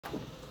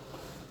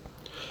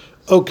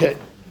Okay,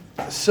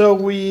 so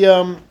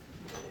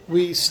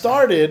we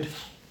started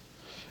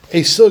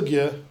a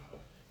sugya,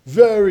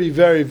 very,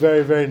 very,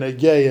 very, very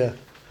nageya,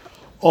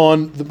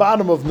 on the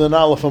bottom of Nun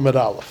Aleph Amud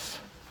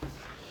Aleph,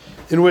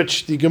 in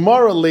which the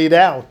Gemara laid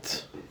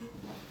out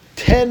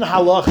 10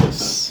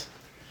 halachas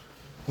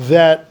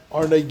that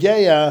are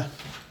nageya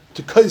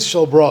to kais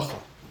shel bracha.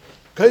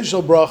 Kais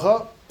shel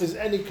bracha is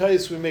any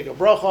kais we make a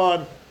bracha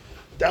on.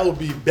 That would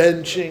be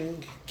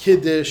benching,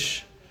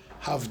 kiddush,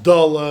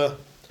 havdalah,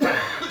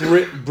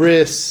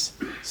 bris,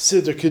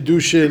 siddur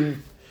kedushin,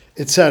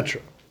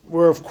 etc.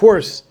 We're of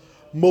course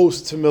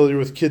most familiar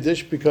with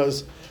kiddush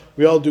because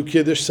we all do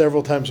kiddush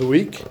several times a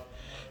week,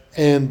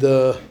 and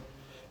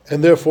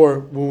therefore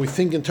when we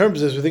think in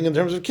terms of this, we think in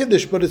terms of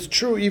kiddush. But it's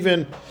true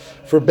even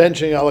for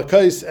benching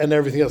alakais and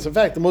everything else. In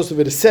fact, most of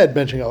it is said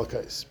benching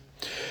alakais.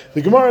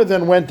 The Gemara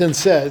then went and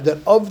said that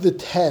of the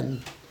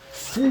 10,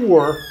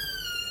 four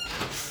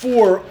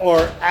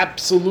are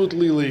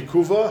absolutely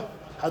liikuva.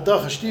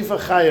 Hadach hashtifa,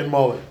 chay, and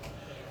mole.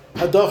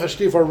 Hadach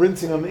hashtifa are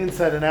rinsing on the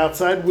inside and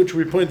outside, which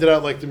we pointed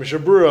out, like the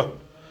Mishabura.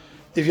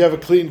 If you have a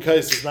clean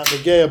kais, it's not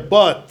negeya.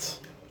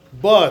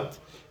 But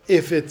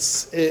if the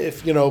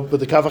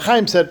Kaf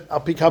HaChaim said al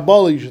pi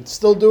Kabbalah, you should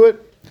still do it.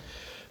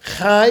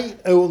 Chay,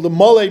 the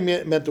mole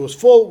meant it was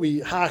full. We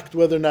hacked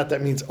whether or not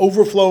that means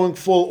overflowing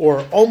full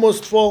or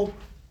almost full.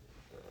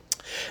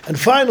 And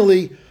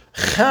finally,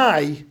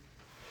 chay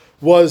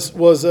was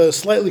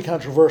slightly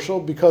controversial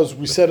because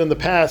we said in the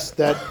past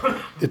that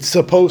it's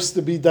supposed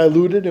to be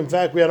diluted. In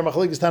fact, we had a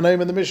machlekes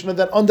tanaim in the Mishnah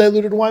that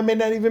undiluted wine may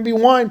not even be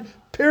wine,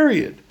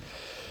 period.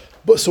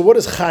 But so what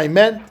does chay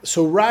meant?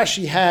 So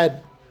Rashi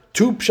had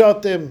two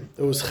pshatim.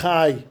 It was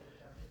chay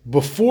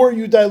before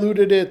you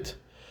diluted it.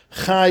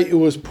 Chay, it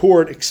was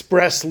poured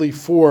expressly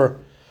for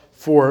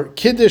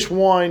kiddush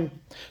wine.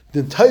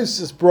 Then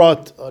Taisus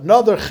brought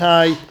another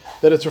chay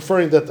that it's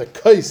referring that the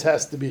kais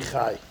has to be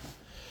chay.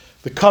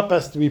 The cup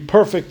has to be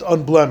perfect,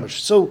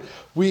 unblemished. So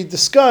we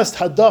discussed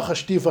hadach,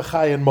 hashtifa,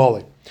 chay, and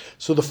mole.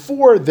 So the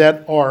four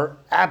that are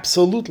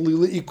absolutely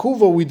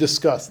li'ikuva we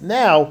discussed.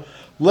 Now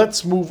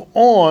let's move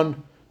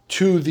on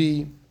to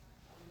the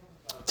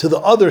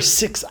other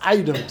 6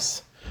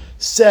 items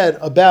said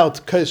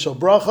about kais shel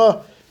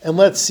bracha, and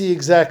let's see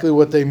exactly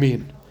what they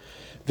mean.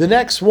 The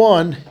next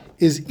one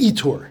is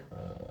itur,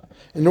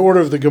 in order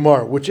of the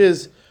Gemara, which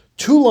is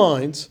 2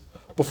 lines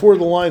before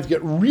the lines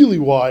get really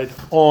wide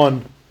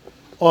on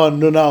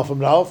Nun Aleph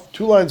Amud Aleph,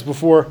 2 lines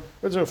before,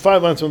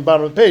 5 lines from the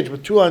bottom of the page,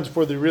 but 2 lines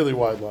before the really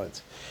wide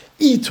lines.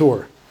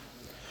 Itur.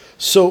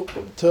 So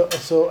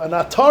an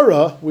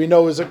atara we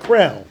know is a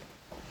crown.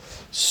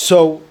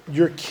 So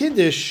your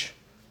kiddush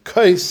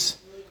kais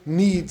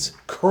needs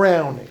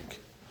crowning.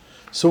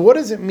 So what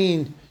does it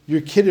mean?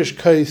 Your kiddush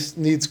kais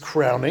needs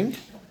crowning.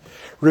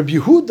 Rabbi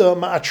Yehuda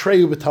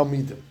ma'atreyu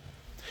b'talmidim.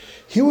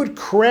 He would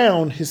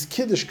crown his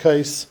kiddush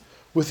kais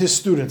with his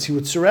students. He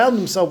would surround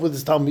himself with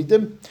his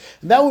talmidim,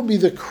 and that would be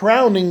the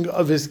crowning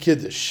of his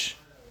kiddush.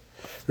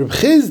 Reb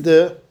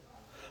Chizda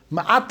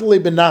ma'atle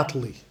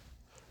benatli.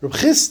 Reb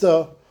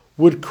Chizda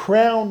would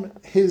crown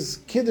his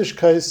kiddush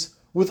kais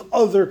with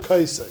other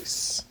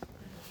kaisais.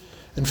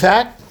 In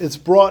fact, it's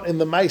brought in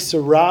the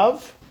Ma'aser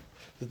Rav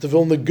that the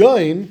Vilna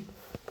Gaon,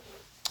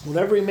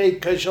 whenever he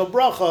made kais shel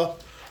bracha,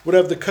 would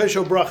have the kais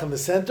shel bracha in the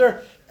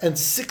center and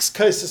 6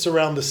 kaises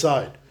around the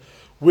side,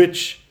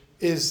 which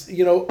is,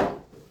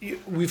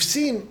 we've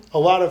seen a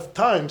lot of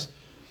times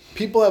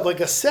people have like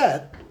a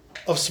set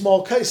of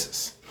small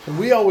kaises. And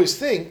we always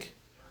think,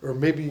 or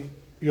maybe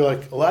you're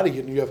like a lot of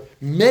you have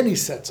many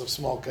sets of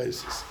small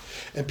kaises.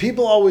 And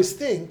people always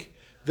think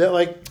that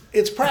like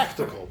it's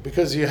practical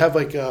because you have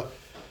like a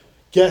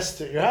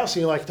guest at your house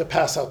and you like to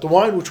pass out the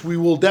wine, which we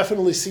will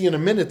definitely see in a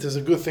minute is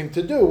a good thing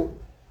to do.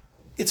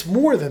 It's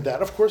more than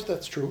that. Of course,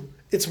 that's true.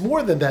 It's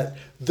more than that.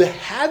 The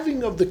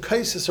having of the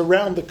kaisis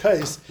around the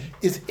kais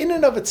is in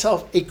and of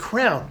itself a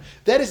crown.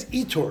 That is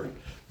itur.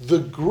 The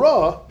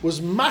gra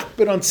was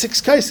makbid on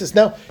 6 kaisis.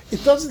 Now,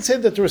 it doesn't say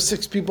that there were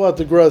 6 people at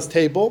the gra's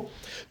table.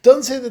 It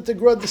doesn't say that the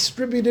gra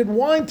distributed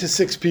wine to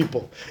 6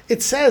 people.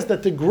 It says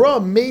that the gra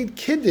made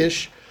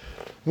kiddush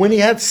when he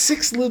had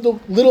 6 little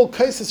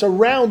kaisis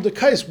around the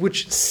kais,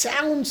 which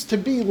sounds to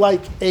be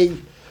like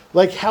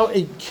how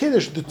a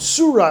kiddush, the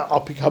tzura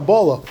al pi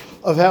Kabbalah,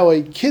 of how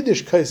a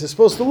kiddush kais is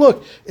supposed to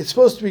look. It's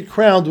supposed to be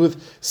crowned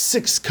with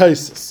 6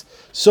 kaises.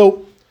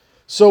 So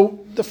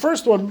the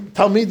first one,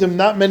 Talmidim,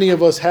 not many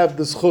of us have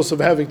the zchus of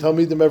having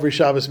Talmidim every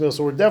Shabbos meal,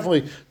 so we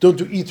definitely don't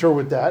do itur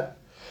with that.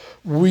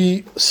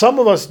 Some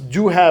of us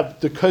do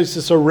have the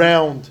kaises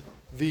around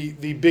the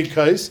big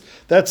kais.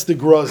 That's the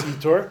gra's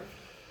itur.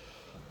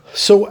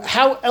 So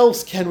how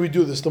else can we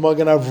do this? The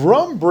Magen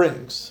Avram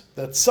brings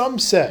that some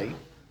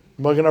say,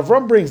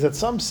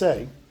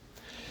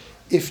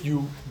 if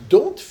you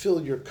don't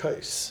fill your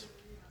kais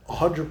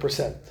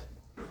 100%,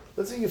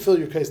 let's say you fill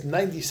your kais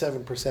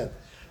 97%,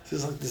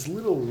 there's like this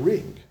little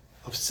ring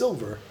of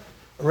silver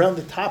around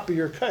the top of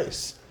your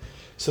kais.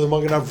 So the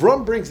Magen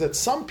Avram brings that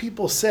some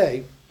people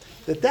say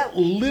that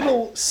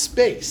little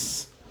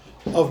space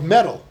of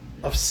metal,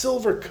 of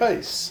silver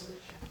kais,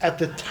 at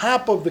the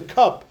top of the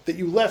cup that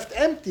you left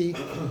empty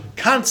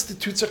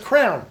constitutes a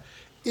crown.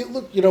 It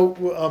looked,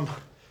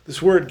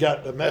 this word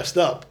got messed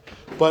up,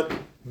 but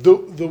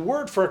the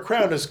word for a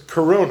crown is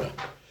corona.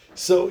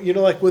 So,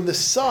 like when the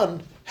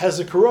sun has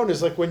a corona,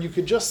 is like when you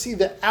could just see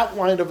the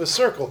outline of a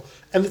circle,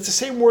 and it's the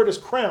same word as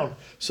crown.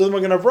 So the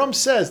Magen Avram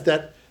says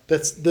that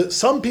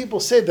some people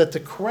say that the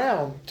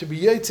crown to be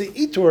Yotze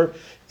Itur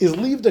is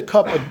leave the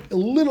cup a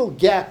little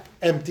gap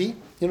empty,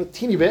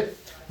 teeny bit.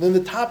 Then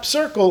the top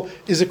circle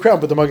is a crown.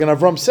 But the Magen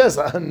Avram says,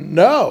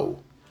 no.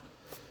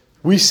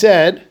 We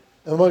said,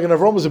 and the Magen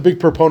Avram was a big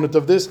proponent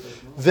of this,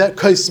 that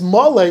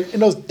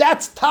Kaismale,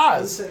 that's Taz.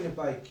 Are you saying it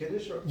by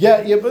Kiddush?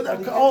 Yeah, but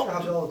all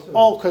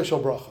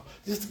Kaishal Bracha.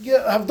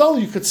 Havdalah,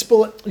 you could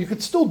spill it. You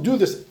could still do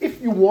this if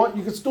you want.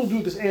 You could still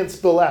do this and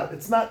spill out.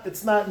 It's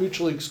not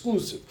mutually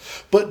exclusive.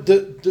 But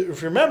if you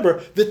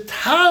remember, the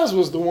Taz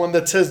was the one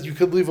that says you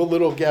could leave a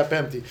little gap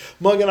empty.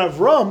 Magen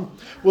Avram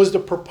was the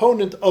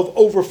proponent of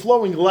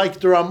overflowing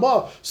like the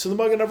Ramah. So the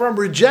Magen Avram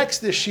rejects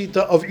the shita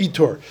of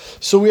Itor.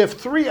 So we have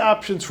three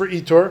options for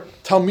Itor: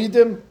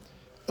 Talmidim,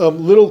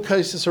 little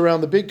kaisis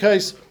around the big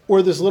kais,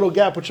 or this little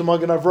gap which the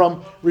Magen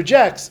Avram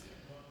rejects.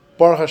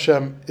 Baruch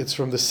Hashem, it's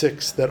from the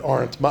six that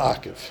aren't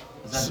ma'akiv.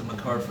 Is that the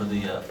makar for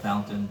the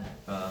fountain?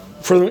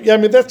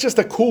 That's just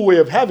a cool way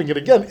of having it.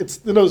 Again, it's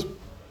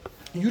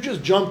you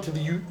just jump to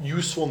the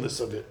usefulness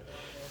of it.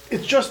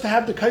 It's just to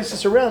have the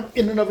kaisis around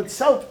in and of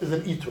itself is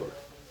an itur.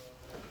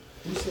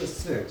 Who says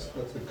six?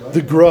 That's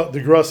The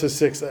gra says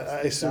six.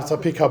 I assume it's a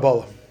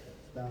Kabbalah.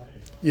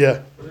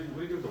 Yeah. What do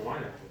you do with the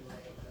wine after?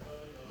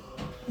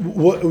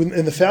 What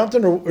in the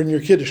fountain or in your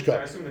kiddush I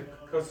cup? assume the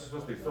cups are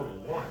supposed to be filled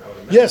with wine. I would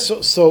imagine. Yeah.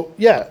 So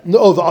yeah.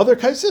 No, the other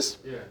kaisis?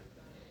 Yeah.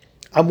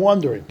 I'm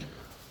wondering.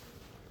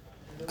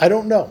 I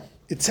don't know.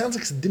 It sounds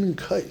like it's dimin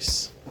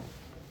kais.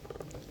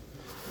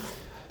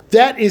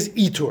 That is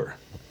itur.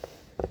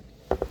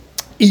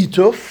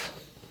 Ituf.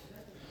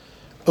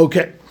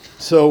 Okay,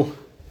 so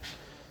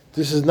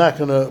this is not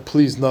going to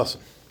please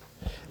nothing.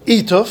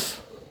 Ituf.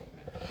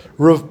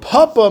 Rav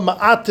Papa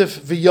ma'atif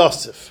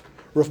v'yosef.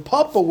 Rav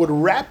Papa would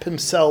wrap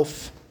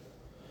himself.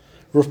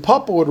 Rav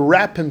Papa would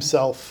wrap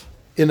himself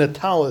in a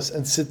talus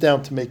and sit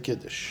down to make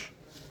kiddush.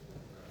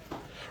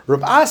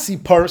 Rav Asi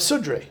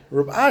parasudre.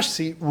 Rav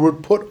Asi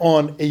would put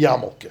on a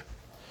yarmulke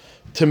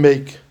to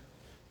make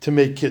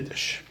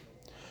kiddush.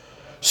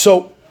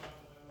 So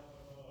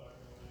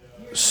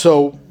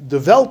the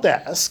Welt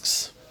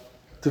asks,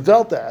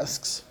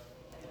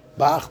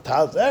 Bach,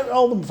 Taz,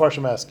 all the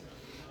Mepharshim ask,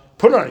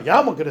 put on a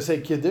yarmulke to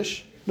say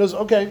kiddush. He goes,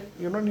 okay,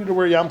 you don't need to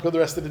wear a yarmulke the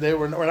rest of the day.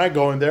 We're not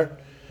going there.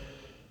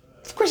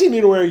 Of course you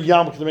need to wear a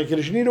yarmulke to make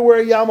kiddush. You need to wear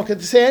a yarmulke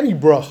to say any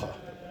bracha.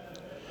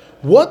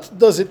 What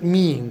does it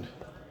mean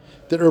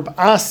that Reb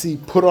Asi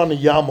put on a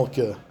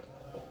yarmulke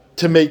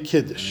to make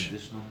kiddush?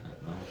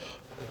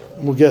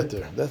 We'll get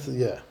there.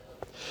 Yeah.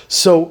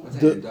 So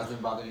it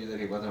doesn't bother you that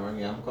he wasn't wearing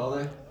yarmulke all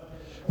day?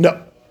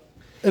 No.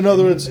 In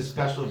other words, it's a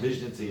special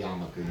vision to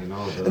yarmulke,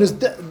 And it's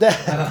that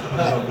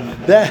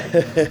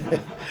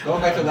Going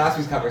back to last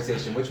week's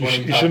conversation, which one are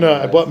you you talking should know.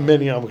 about? I bought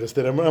many yarmulkes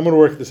today. I'm going to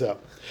work this out.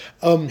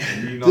 you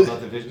know about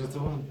the visions to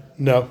him?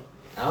 No.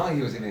 I don't think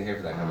he was even here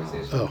for that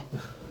conversation. Oh.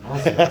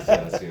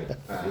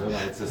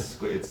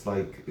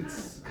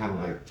 It's kind of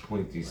like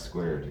 20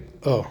 squared.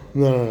 Oh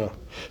no.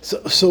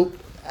 So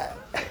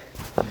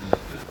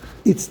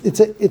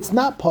it's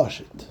not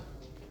pashut.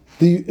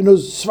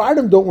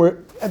 Svardim don't wear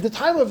at the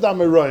time of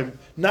Damiroim.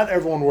 Not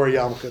everyone wore a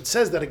yarmulke. It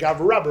says that a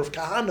Gavar Rabba of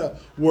Kahana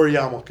wore a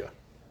yarmulke.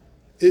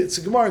 It's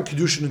a Gemara in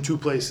Kedushin in two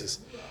places.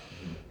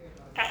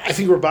 I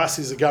think Rabasi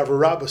is a Gavar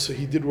Rabba, so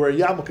he did wear a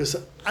yarmulke.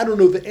 So I don't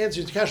know the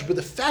answer to Kasha, but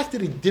the fact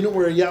that he didn't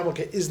wear a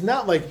yarmulke is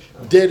not like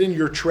dead in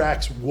your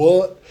tracks.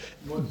 What?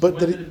 But when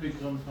did it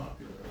become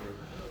popular?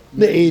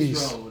 The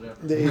 80s.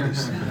 The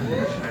 80s.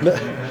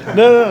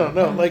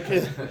 No.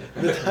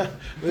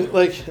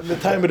 Like in the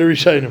time of the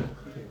Rishonim.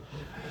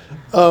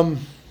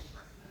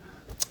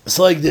 It's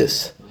like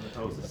this.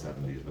 That was the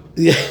 70s.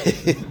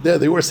 Yeah,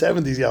 they were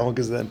 70s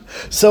yarmulkes then.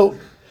 So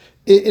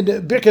in the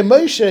Birkei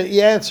Moshe,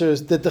 he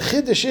answers that the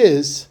chiddush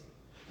is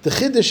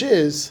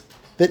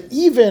that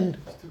even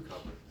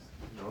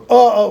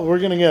we're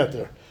going to get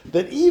there.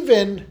 That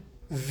even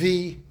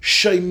the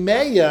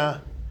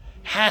shemeya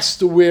has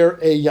to wear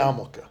a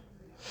yarmulke.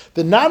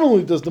 That not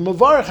only does the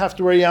mavarich have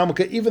to wear a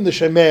yarmulke, even the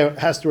shemeya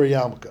has to wear a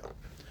yarmulke.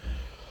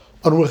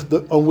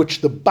 On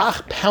which the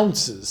Bach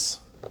pounces,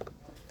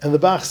 and the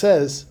Bach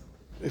says,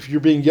 if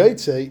you're being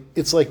Yaitse,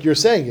 it's like you're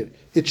saying it.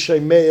 It's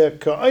Shemeya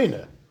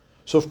Ka'ina.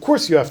 So of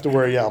course you have to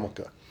wear a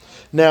yarmulke.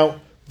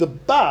 Now, the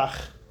Bach,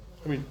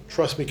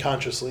 trust me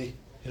consciously,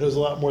 he knows a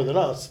lot more than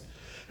us,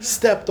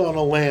 stepped on a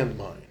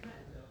landmine.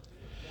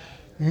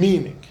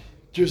 Meaning,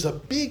 there's a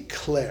big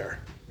Claire.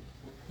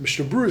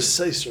 Mr. Brewer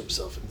says to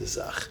himself in the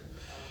Zach.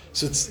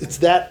 So it's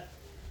that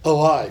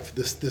alive,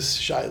 this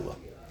Shaila.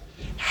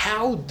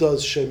 How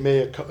does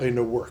Shemeya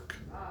Ka'ina work?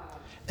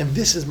 And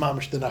this is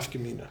mamash the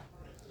nafkamina.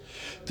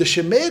 The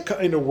Shemeya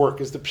Ka'ina work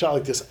is the pshat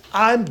like this.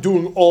 I'm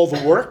doing all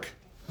the work.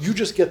 You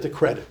just get the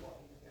credit.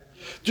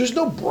 There's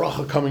no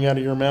bracha coming out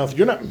of your mouth.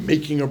 You're not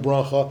making a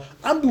bracha.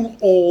 I'm doing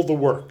all the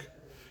work.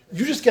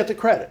 You just get the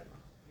credit.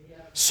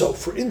 So,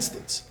 for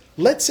instance,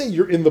 let's say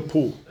you're in the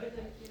pool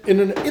in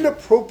an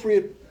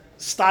inappropriate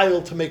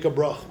style to make a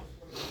bracha.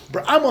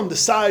 But I'm on the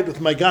side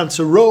with my ganze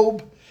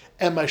robe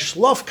and my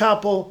shlof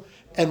kappel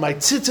and my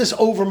tzitzis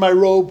over my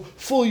robe,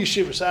 full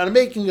yeshiva. So I'm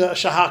making a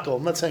shahakal.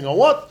 I'm not saying a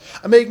what?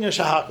 I'm making a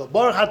shahakal.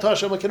 Baruch atah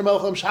Hashem Elokeinu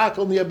melech haolam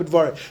shahakal niyeh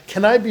b'dvarei.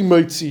 Can I be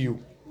moitzi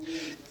you?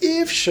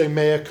 If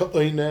shemeya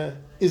ka'oineh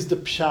is the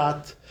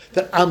pshat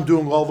that I'm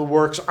doing all the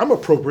work, so I'm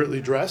appropriately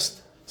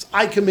dressed, so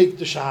I can make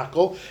the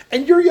shahakal,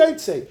 and you're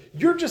yaitse,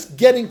 you're just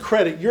getting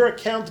credit. Your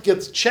account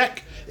gets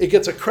check, it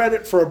gets a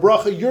credit for a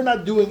bracha. You're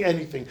not doing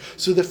anything.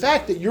 So the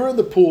fact that you're in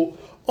the pool,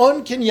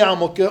 on kin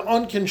yarmulke,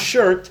 on kin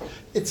shirt,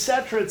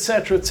 etc.,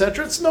 etc.,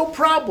 etc., it's no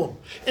problem.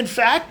 In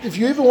fact, if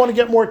you even want to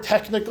get more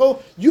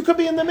technical, you could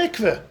be in the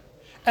mikveh,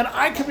 and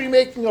I could be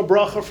making a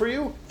bracha for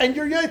you, and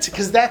you're yaitse,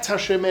 because that's how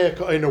Shemei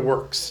Ka'ina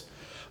works.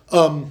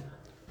 I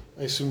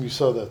assume you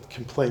saw that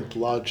complaint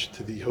lodged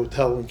to the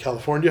hotel in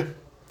California.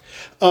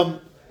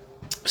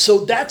 So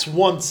that's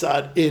one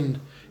side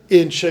in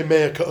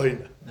Shemei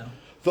Ka'ina. No.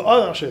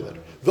 I'll show you that.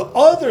 The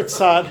other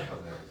side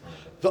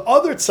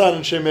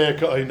in Shemei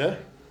Ka'ina.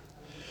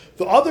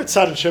 The other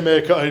tzad in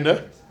Shemei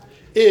Ka'ina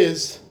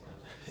is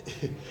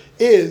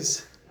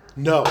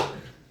no.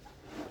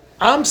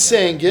 I'm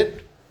saying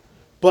it,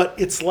 but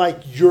it's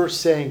like you're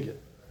saying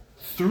it.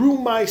 Through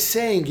my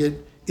saying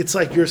it, it's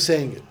like you're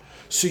saying it.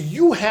 So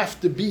you have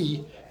to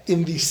be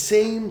in the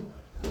same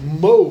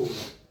mode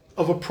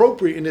of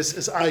appropriateness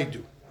as I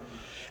do.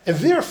 And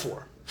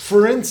therefore,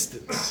 for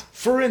instance,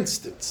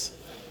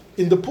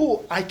 in the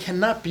pool, I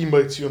cannot be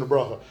Moitzi on a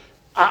bracha.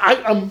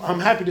 I'm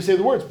happy to say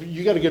the words, but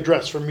you got to get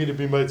dressed for me to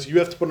be Moitzi. You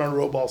have to put on a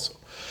robe also.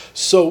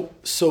 So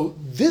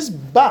this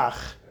Bach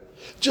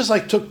just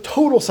like took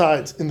total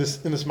sides in this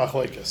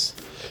machlekes.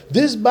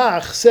 This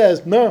Bach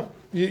says, no,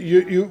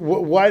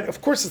 why?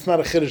 Of course it's not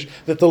a chiddush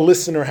that the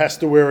listener has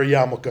to wear a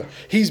yarmulke.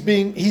 He's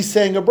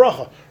saying a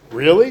bracha.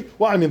 Really?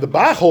 Well, I mean, the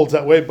Bach holds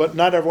that way, but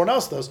not everyone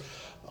else does.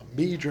 A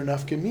major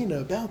nafkamina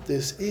about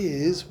this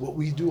is what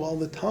we do all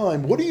the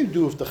time. What do you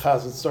do if the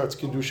chazan starts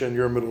kedusha and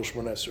you're in middle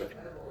Shmoneh Esrei?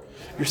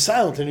 You're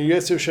silent and you're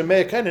Yetzer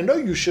Shemei Ka'ina. No,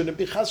 you shouldn't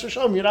be chas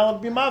v'shalom. You're not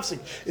allowed to be mafsik.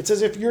 It's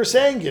as if you're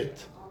saying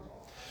it.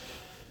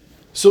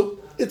 So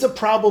it's a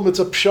problem. It's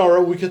a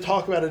pshara. We could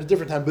talk about it at a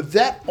different time. But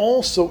that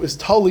also is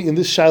totally in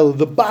this shiloh.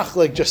 The Bach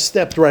just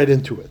stepped right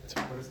into it.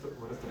 What does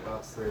the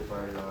Bach say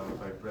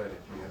by bread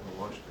if you haven't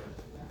washed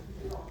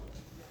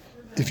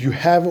it? If you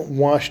haven't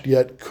washed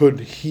yet, could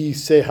he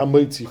say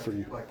hamoitzi for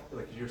you?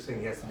 Like you're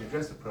saying, he has to be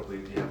dressed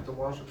appropriately. Do you have to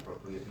wash it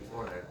properly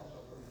beforehand,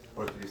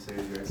 or do you say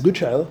you're Good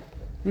child.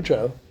 Good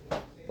child.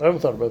 I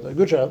haven't thought about that.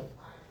 Good child.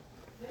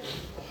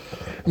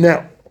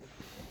 Now,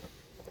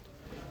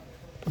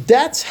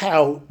 that's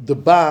how the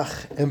Bach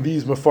and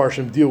these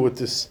Mefarshim deal with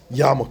this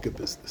yarmulke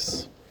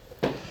business.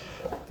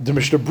 The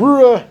Mishnah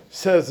Brura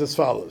says as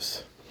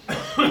follows: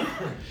 Yirei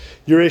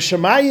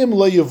Shamayim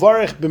lo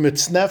yivarech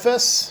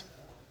b'mitznefes.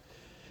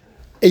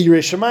 A Yirei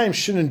Shamayim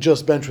shouldn't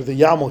just bench with a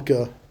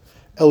yarmulke.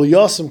 El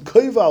yasim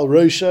koival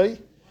roshai.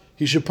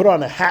 He should put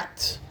on a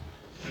hat.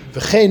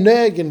 V'chein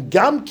neg and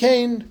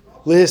gamkein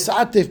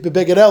lehisatif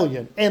bebeged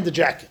elyon, and the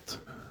jacket.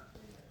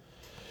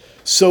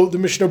 So the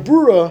Mishnah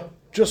Brura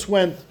just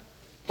went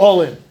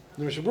all in.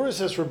 The Mishnah Brura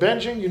says for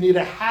benching, you need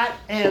a hat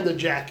and a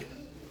jacket.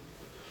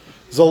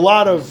 There's a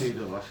lot of... Say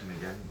the Russian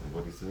again,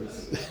 what he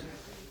says.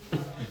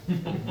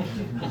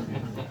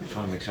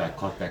 Trying to make sure I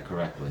caught that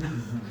correctly.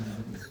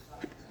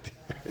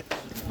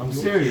 I'm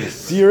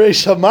serious. Yirei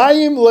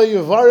Shamayim lo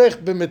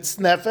yivarech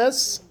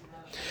b'mitznefes,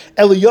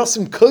 el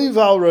yosim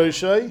koival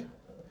roshai,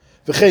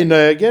 v'chein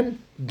noegen,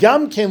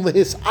 gam ken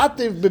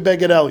lehisativ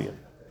bebeged elyon.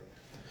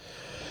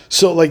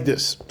 So like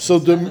this. So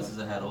This is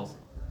a hat also.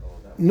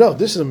 no,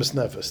 this is a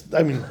misnefes.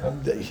 I mean,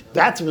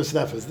 that's a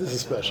misnefes. This is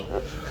special.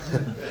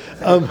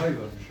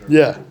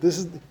 Yeah,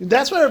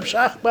 that's where Reb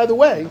Shach, by the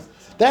way,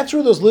 that's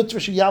where those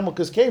Litvish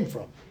yarmulkes came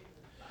from.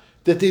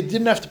 That they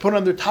didn't have to put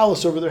on their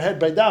talus over their head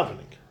by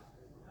davening,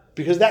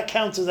 because that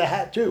counts as a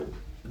hat too.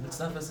 The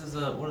mitznefes is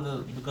what are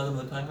the begadim of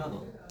the Kohen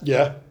Gadol,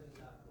 Yeah,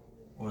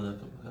 or the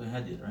Kohen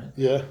Hedyot, right?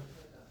 yeah,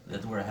 They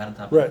have to wear a hat on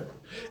top. right. Of it.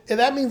 And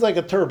that means like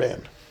a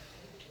turban.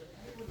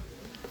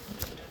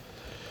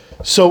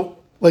 So,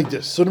 like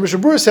this. So the Mishnah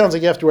Brura sounds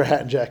like you have to wear a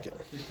hat and jacket.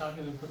 He's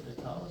talking to put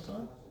the talus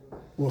on?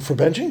 Well, for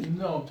benching?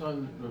 No, I'm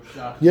talking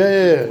Rav Shach.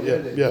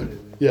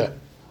 Yeah.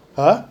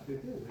 Huh?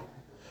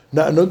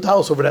 No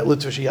talus over that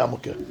Litvish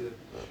yarmulke.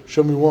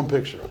 Show me one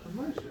picture.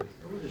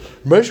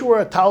 Moshe wore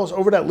a talus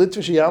over that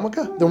Litvish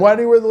yarmulke? Then why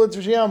do you wear the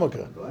Litvish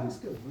yarmulke?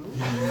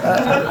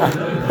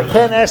 I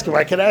can't ask him.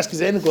 I can ask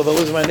his uncle that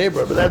lives in my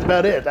neighborhood, but that's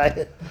about it.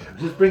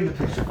 Just bring the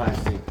picture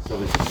fast so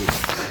we can see.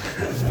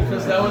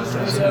 Because that was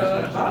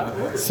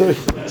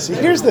the... So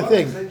here's the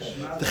thing.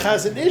 The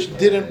Chazon Ish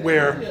didn't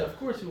wear... yeah, of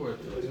course he wore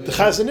it. The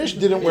Chazon Ish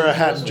didn't wear a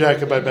hat and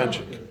jacket by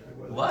benching.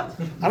 What?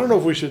 I don't know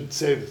if we should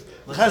say this.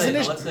 Let's say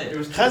it.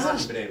 Chazon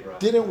Ish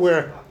didn't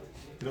wear...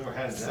 don't wear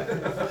hats.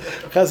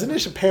 Chazon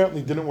Ish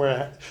apparently didn't wear a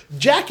hat.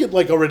 Jacket,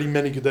 like already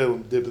many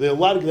Gedolim did, but there are a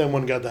lot of Gedolim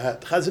when got the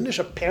hat. Chazon Ish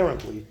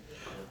apparently,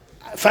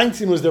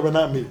 Feinstein was there, but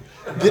not me,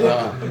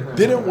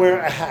 didn't wear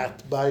a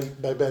hat by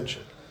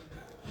benching.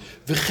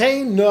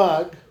 V'chein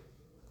Nog,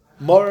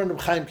 Moran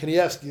Reb Chaim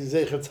Kanievsky,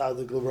 Zecher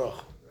Tzadik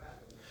L'Brach.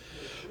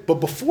 But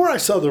before I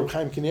saw that Reb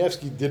Chaim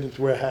Kanievsky didn't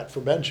wear a hat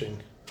for benching,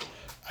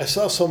 I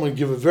saw someone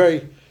give a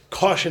very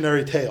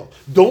cautionary tale.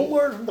 Don't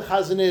learn from the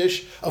Chazon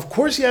Ish. Of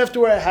course you have to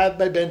wear a hat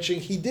by benching.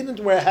 He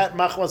didn't wear a hat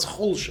machmas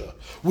chulsha,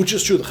 which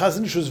is true. The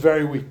Chazon Ish was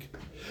very weak.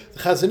 The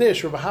Chazon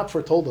Ish, Rabbi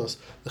Hapfer told us,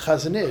 the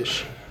Chazon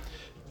Ish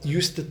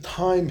used to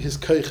time his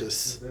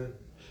keiches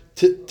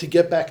to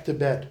get back to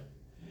bed.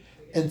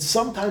 And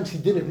sometimes he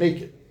didn't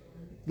make it.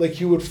 Like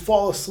he would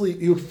fall asleep,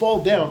 he would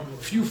fall down a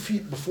few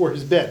feet before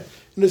his bed.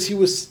 Because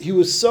he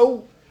was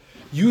so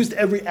used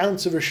every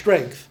ounce of his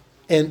strength.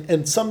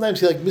 And sometimes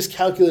he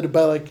miscalculated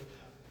by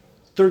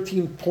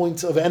 13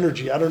 points of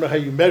energy. I don't know how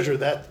you measure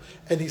that.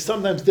 And he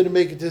sometimes didn't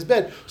make it to his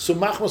bed. So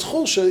machmas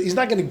chulsha, he's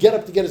not going to get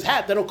up to get his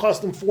hat. That'll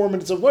cost him 4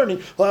 minutes of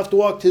learning. He'll have to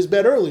walk to his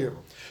bed earlier.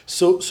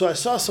 So I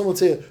saw someone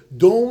say,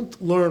 don't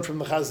learn from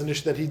the Chazon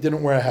Ish that he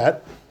didn't wear a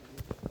hat.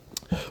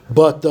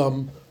 But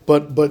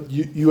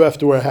you have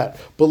to wear a hat.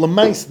 But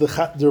Lamais, the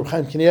Reb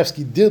Chaim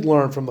Kanievsky did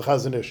learn from the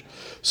Chazon Ish.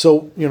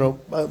 So,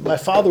 my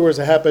father wears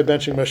a hat by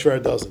benching, my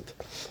shver doesn't.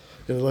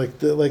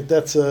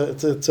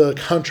 It's a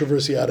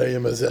controversy out of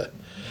Yemazeh.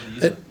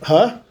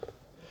 Huh?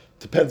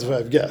 Depends if I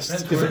have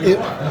guests. If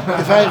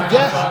I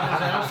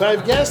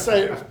have guests,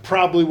 I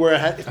probably wear a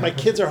hat. If my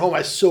kids are home,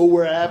 I so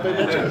wear a hat by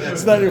benching.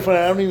 It's not even funny.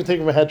 I don't even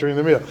take my hat during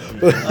the meal.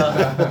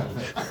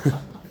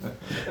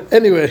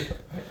 Anyway.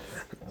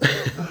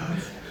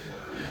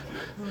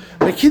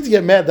 My kids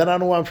get mad that I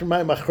don't want to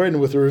my machrin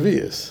with the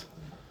revias.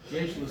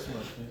 My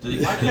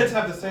kids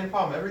have the same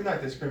problem. Every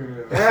night they scream at me.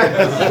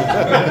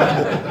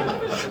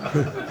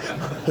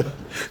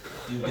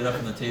 Do you get up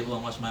from the table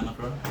and watch my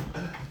macron?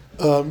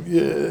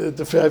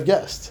 If I have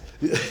guests.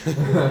 A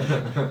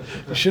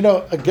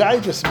guy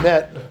just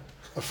met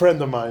a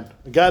friend of mine,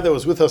 a guy that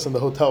was with us in the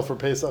hotel for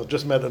Pesach,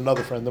 just met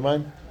another friend of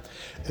mine,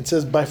 and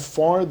says by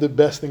far the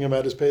best thing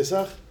about his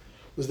Pesach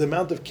was the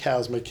amount of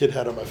cows my kid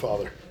had on my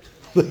father.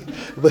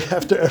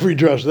 After every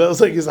drush. That was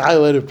his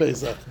highlight of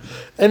Pesach.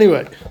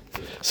 Anyway,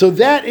 so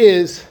that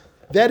is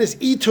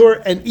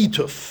Itur and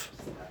Ituf.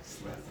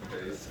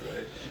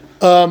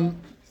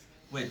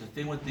 Wait, the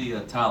thing with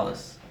the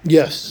talis.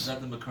 Yes. Is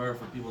that the makar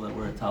for people that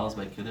wear a talis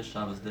by Kiddush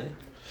Shabbos Day?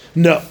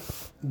 No.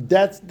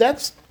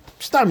 That's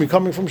stop me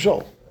coming from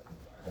Shul.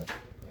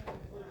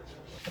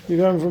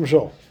 You're coming from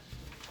Shul.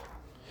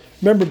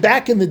 Remember,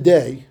 back in the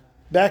day,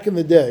 there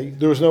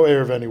was no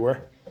Erev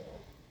anywhere.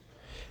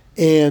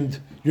 And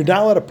you're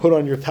not allowed to put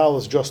on your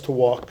talis just to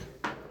walk.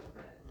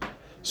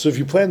 So if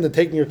you plan on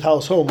taking your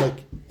talis home,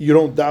 you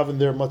don't daven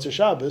there Matzah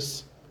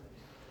Shabbos,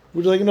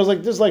 which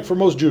this is for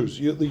most Jews.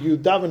 You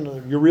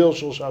daven your real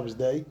Shul Shabbos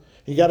day.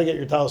 You got to get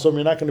your talis home.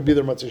 You're not going to be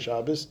there Matzah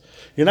Shabbos.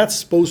 You're not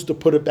supposed to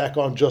put it back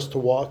on just to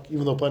walk,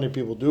 even though plenty of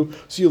people do.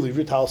 So you leave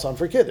your talis on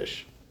for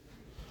Kiddush.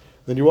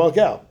 Then you walk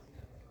out.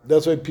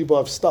 That's why people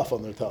have stuff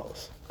on their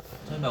talis. I'm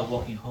talking about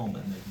walking home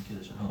and making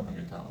Kiddush at home on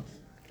your talis.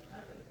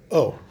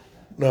 Oh,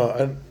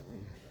 no.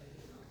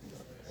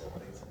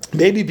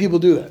 Maybe people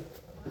do that.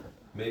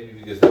 Maybe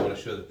because they want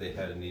to show that they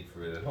had a need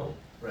for it at home.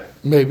 Right.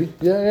 Maybe.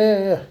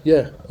 Yeah.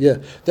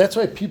 That's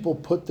why people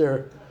put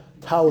their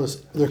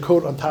talis, their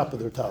coat on top of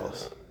their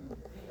talis.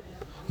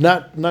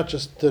 Not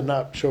just to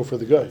not show for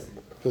the guy.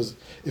 Because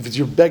if it's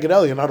your Beged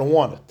Elyon, I don't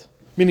want it.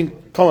 Meaning,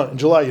 come on, in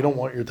July you don't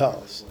want your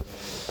talis.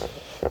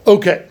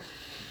 Okay.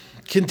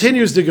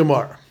 Continues the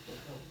Gemara.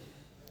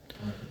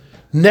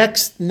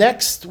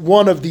 Next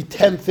one of the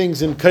 10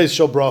 things in Kais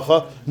Shel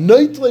Bracha,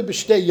 Noitle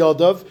b'shtei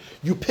yadav,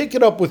 you pick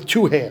it up with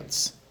 2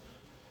 hands.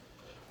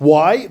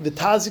 Why? The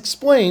Taz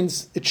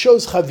explains, it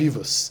shows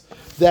chavivus,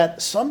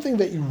 that something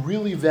that you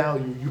really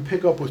value, you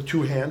pick up with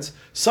 2 hands.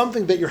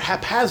 Something that you're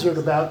haphazard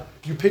about,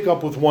 you pick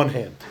up with 1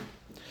 hand.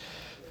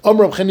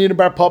 Amrav Chanina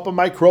bar Papa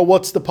Mikro,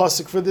 what's the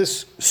pasuk for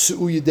this?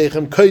 Su'u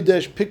yedechem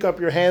kodesh, pick up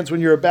your hands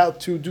when you're about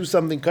to do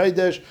something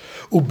kodesh.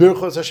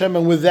 Ubirchos Hashem,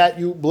 and with that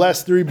you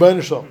bless the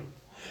Rebbeinu Shalom.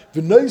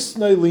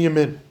 V'noisnei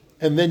liyamin,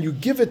 and then you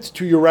give it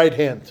to your right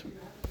hand.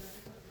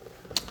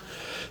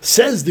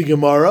 Says the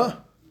Gemara,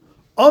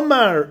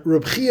 Amar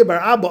Reb Chia bar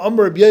Abba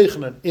Amar Reb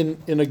Yochanan,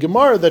 in a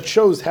Gemara that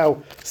shows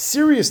how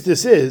serious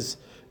this is.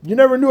 You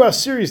never knew how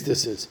serious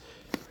this is.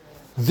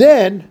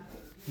 Then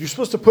you're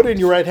supposed to put it in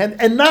your right hand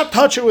and not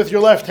touch it with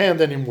your left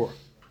hand anymore.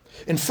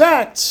 In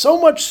fact,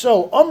 so much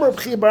so, Amar Reb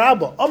Chia bar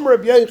Abba Amar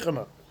Reb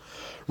Yochanan,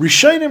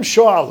 Rishonim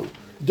shoalu.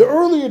 The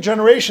earlier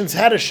generations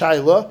had a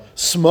shaila,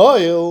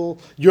 smile,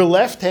 your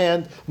left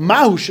hand,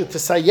 mahusha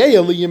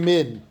tesayeya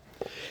liyamin.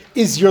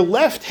 Is your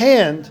left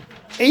hand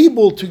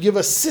able to give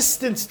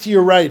assistance to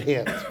your right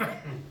hand?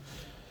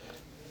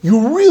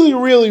 You really,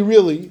 really,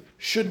 really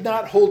should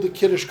not hold the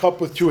Kiddush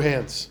cup with 2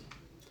 hands.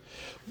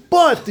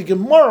 But the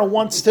Gemara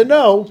wants to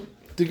know,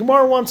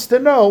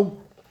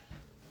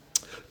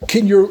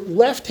 can your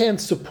left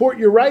hand support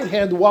your right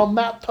hand while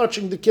not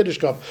touching the Kiddush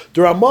cup?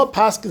 The Ramah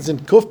paskins in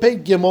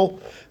Kufpei Gimel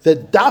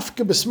that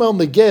dafke b'smel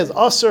negeh is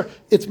aser.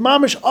 It's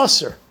mamish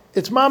aser.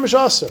 It's mamish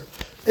aser.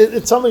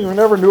 It's something we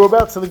never knew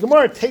about. So the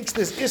Gemara takes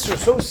this isser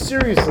so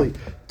seriously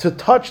to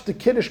touch the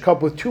Kiddush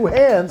cup with two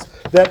hands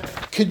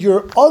that could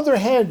your other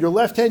hand, your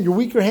left hand, your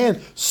weaker hand,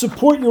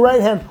 support your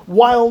right hand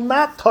while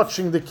not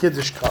touching the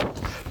Kiddush cup?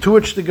 To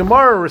which the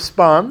Gemara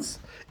responds,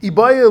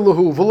 Ibaya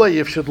lahu v'lo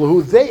yifshit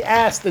lahu. They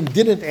asked and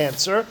didn't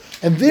answer,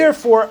 and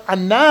therefore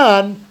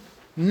anan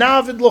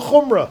navid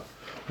l'chumra.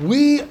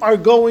 We are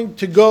going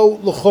to go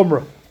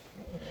l'chumra,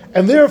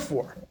 and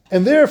therefore,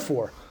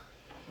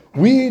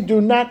 we do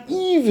not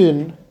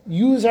even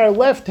use our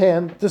left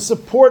hand to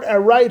support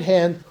our right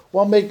hand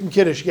while making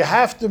kiddush. You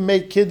have to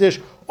make kiddush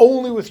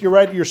only with your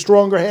right, your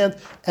stronger hand,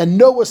 and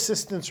no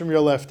assistance from your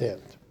left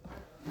hand.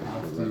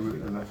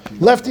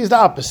 Lefty is the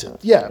opposite.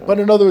 Yeah, but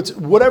in other words,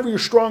 whatever your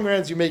stronger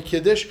hands, you make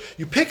kiddush.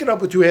 You pick it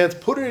up with two hands,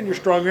 put it in your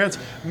stronger hands,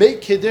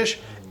 make kiddush,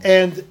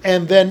 and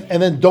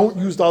then don't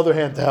use the other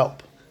hand to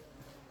help.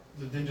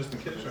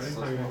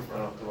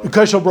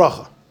 Kashal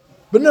bracha,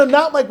 but no,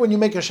 not like when you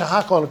make a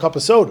shahaka on a cup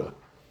of soda.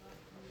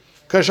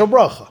 Kashal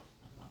bracha.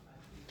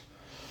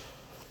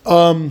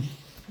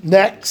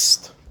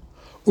 Next,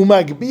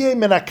 umagbiye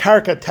min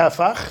akarka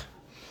tefach.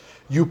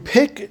 You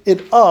pick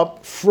it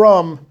up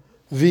from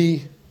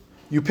the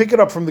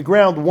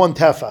ground one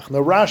tefach. Now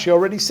Rashi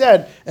already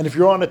said, and if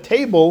you're on a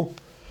table,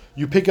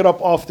 you pick it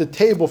up off the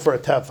table for a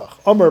tefach.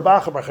 Amar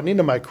Bacha Bar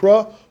Chanina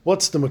Maikra.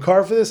 What's the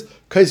makar for this?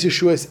 Kais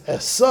Yeshua's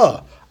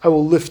esa. I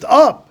will lift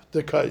up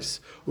the kais.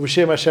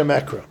 Uv'shem Hashem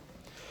Ekra.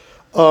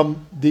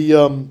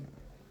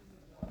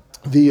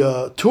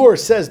 The Torah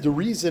says the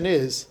reason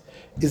is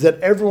that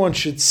everyone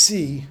should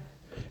see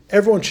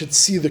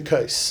the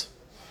kais,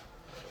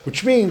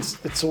 which means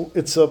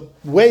it's a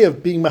way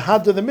of being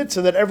mahadra the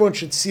mitzvah that everyone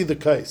should see the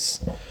kais.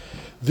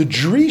 The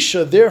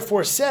Drisha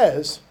therefore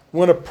says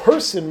when a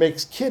person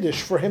makes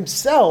kiddush for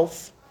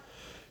himself,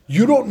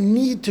 you don't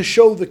need to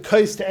show the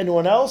kais to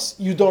anyone else.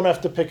 You don't have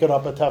to pick it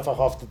up a tefach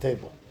off the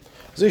table.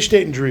 So you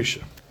state in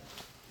Drisha.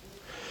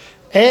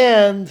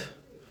 And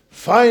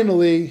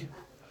finally,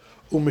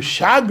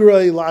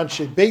 u'mishagrei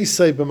la'anshe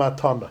beisai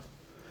b'matana.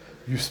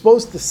 You're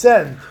supposed to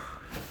send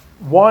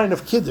wine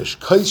of kiddush,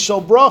 kais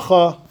shel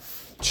bracha,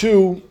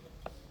 to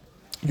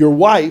your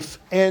wife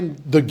and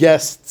the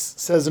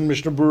guests, says in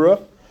Mishnah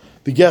Berurah,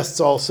 the guests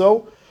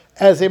also,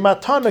 as a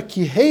matana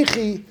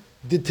kihechi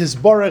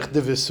ditizbarech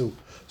devisu,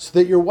 so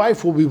that your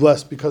wife will be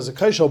blessed, because the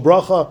kais shel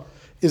bracha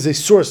is a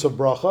source of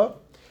bracha,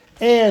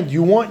 and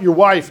you want your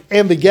wife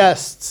and the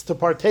guests to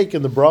partake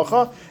in the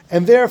bracha,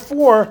 and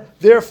therefore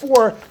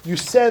you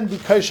send the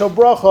kais shel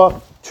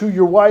bracha to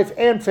your wife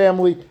and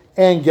family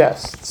and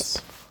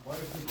guests. Why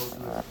do people do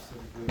that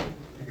specifically?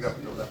 Pick it up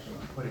with your left and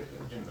put it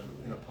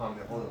in a palm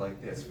and hold it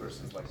like this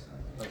versus like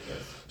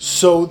this.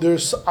 So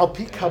there's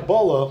Alpi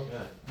Kabbalah.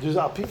 There's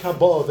Alpi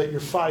Kabbalah that your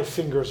 5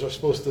 fingers are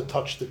supposed to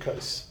touch the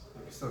kais.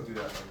 You can still do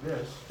that like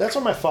this. That's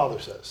what my father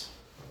says.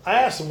 I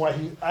asked him why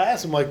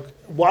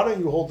don't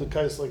you hold the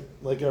kais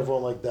like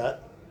everyone like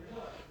that?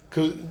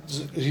 Because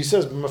he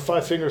says my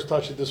 5 fingers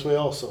touch it this way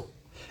also.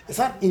 It's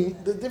not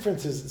the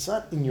difference is it's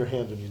not in your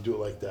hand when you do it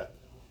like that.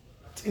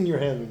 It's in your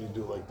hand when you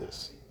do it like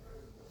this.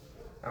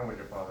 I'm with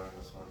your father on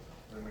this one.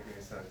 Doesn't make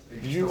any sense.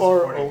 You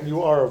are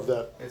of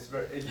that. You're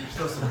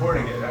still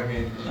supporting it. I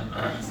mean,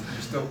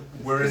 you're still.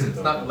 Whereas it's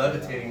not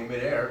levitating in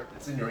midair.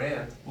 It's in your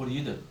hand. What do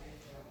you do?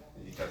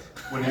 Because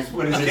when his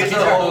kids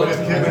are old,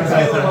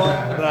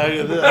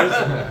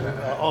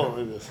 All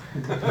of this.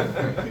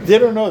 They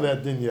don't know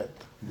that din yet.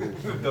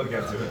 they'll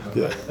get to it.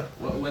 Yeah.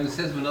 When it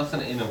says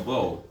v'nasan in a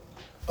bow,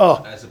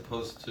 Oh. as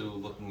opposed to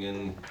looking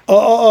in.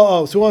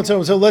 Oh. So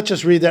let's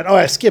just read that. Oh,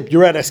 I skipped.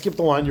 You're right. I skipped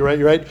the line. You're right.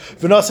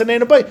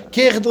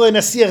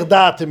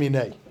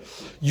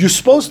 You're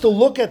supposed to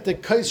look at the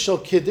kais shel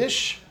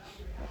kiddush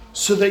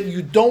so that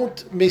you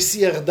don't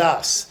mesir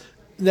das.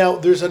 Now,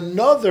 there's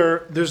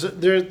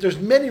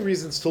many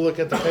reasons to look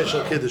at the kais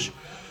shel kiddush.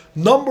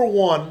 Number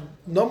one,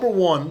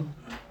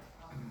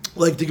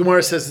 like the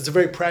Gemara says, it's a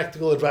very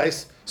practical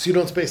advice, so you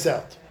don't space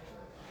out.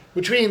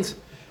 Which means,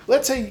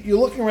 let's say you're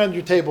looking around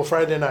your table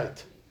Friday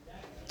night.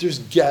 There's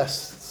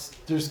guests,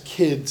 there's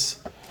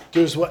kids,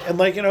 there's what, and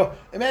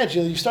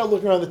imagine you start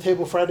looking around the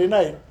table Friday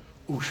night.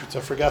 Oh shoots, I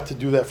forgot to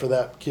do that for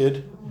that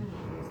kid.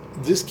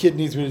 This kid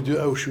needs me to do.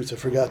 Oh shoots, I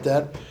forgot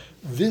that.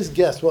 This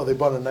guest, well, they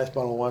bought a nice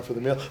bottle of wine for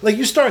the meal. Like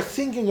you start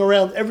thinking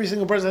around every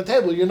single person at the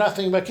table. You're not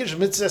thinking about kiddush,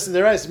 mitzvahs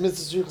their eyes,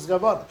 mitzvahs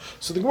gavana.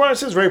 So the Gemara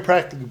says very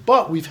practically.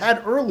 But we've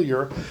had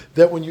earlier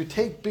that when you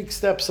take big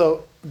steps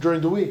out during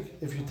the week,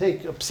 if you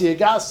take a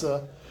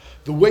psiagasa,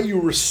 the way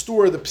you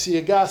restore the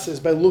psiagasa is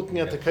by looking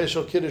at the kais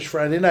shel kiddush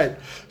Friday night.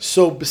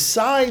 So and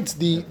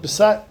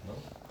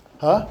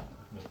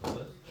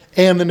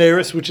the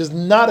Neris, which is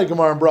not a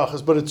Gemara in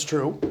Brachas, but it's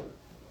true.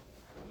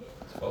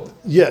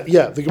 Yeah.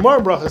 The Gemara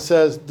in Brachas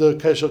says the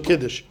kais shel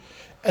kiddush.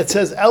 It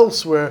says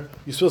elsewhere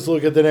you're supposed to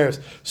look at the Neris.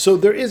 So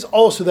there is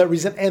also that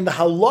reason, and the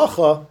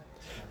halacha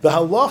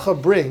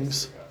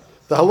brings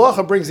the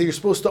halacha brings that you're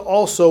supposed to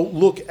also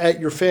look at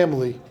your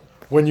family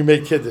when you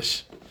make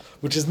kiddush,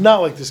 which is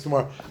not like this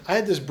Gemara. I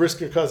had this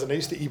Brisker cousin I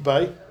used to eat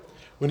by.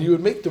 When he would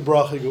make the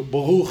bracha, he'd go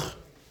Baruch.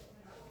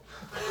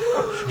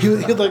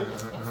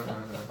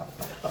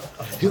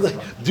 He'd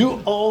like do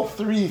all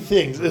three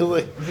things. And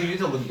like, You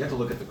have to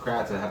look at the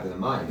crowd to have it in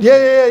mind.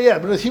 yeah.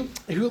 But he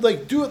would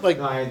like do it like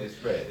No, I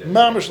understand.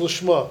 mamish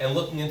l'shma. And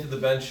looking into the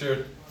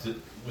bencher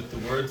with the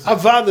words.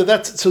 Avada.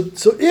 That's so.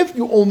 So if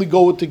you only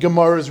go with the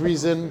Gemara's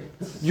reason,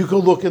 you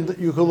could look in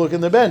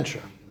the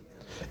bencher.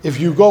 If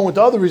you go with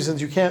the other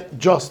reasons, you can't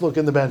just look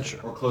in the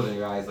bencher. Or closing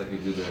your eyes like you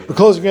do the. The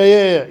closing, yeah. I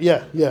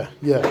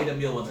ate a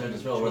meal once in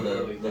Israel where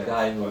the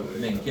guy who was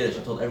making kiddush,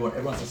 I told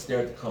everyone has to stare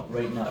at the cup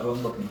right now.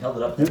 Everyone looked and he held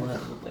it up. Everyone had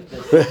to look like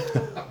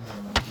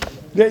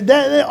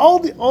this.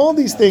 All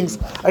these things.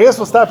 I guess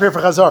we'll stop here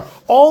for Chazar.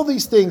 All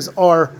these things are